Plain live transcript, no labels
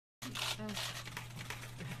It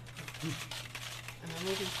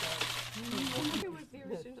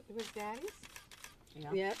was Daddy's?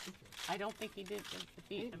 Yeah. Yep. I don't think he did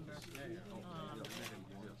defeat him.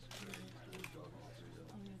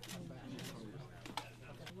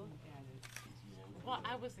 Well,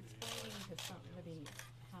 I was explaining to somebody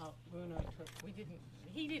how Bruno took,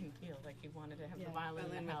 he didn't feel like he wanted to have the violin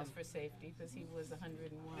in the house for safety because he was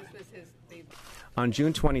 101. This was his baby. On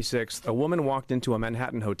June 26th, a woman walked into a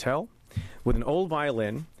Manhattan hotel with an old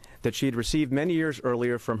violin that she had received many years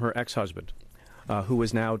earlier from her ex-husband, who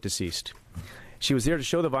was now deceased. She was there to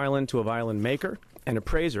show the violin to a violin maker and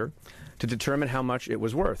appraiser to determine how much it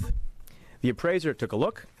was worth. The appraiser took a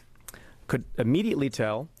look, could immediately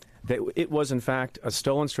tell that it was in fact a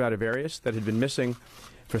stolen Stradivarius that had been missing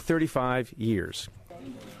for 35 years.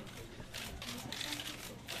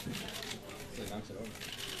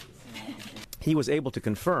 He was able to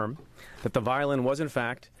confirm that the violin was in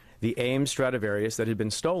fact the Ames Stradivarius that had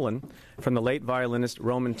been stolen from the late violinist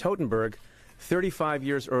Roman Totenberg 35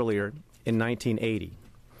 years earlier in 1980.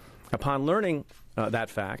 Upon learning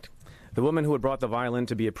that fact, the woman who had brought the violin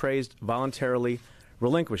to be appraised voluntarily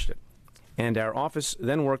relinquished it, and our office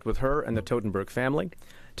then worked with her and the Totenberg family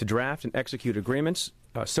to draft and execute agreements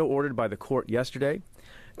so ordered by the court yesterday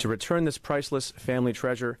to return this priceless family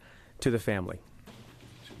treasure to the family.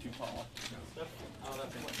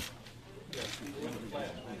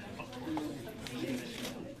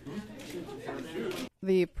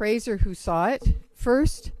 The appraiser who saw it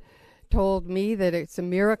first told me that it's a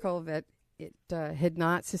miracle that it had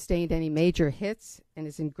not sustained any major hits and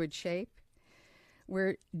is in good shape.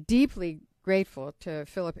 We're deeply grateful to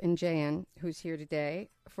Philip and Jan, who's here today,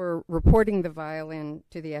 for reporting the violin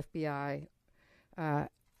to the FBI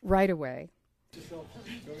right away.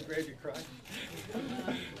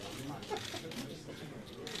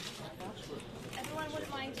 Everyone wouldn't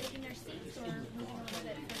mind taking their seats or moving a little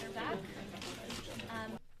bit further back.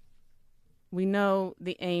 We know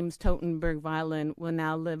the Ames Totenberg violin will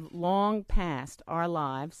now live long past our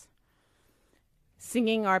lives,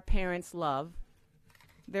 singing our parents' love,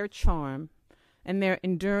 their charm, and their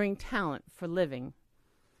enduring talent for living,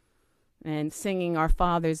 and singing our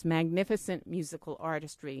father's magnificent musical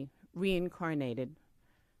artistry reincarnated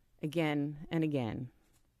again and again.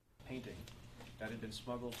 Painting that had been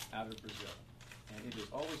smuggled out of Brazil, and it is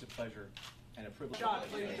always a pleasure and a privilege.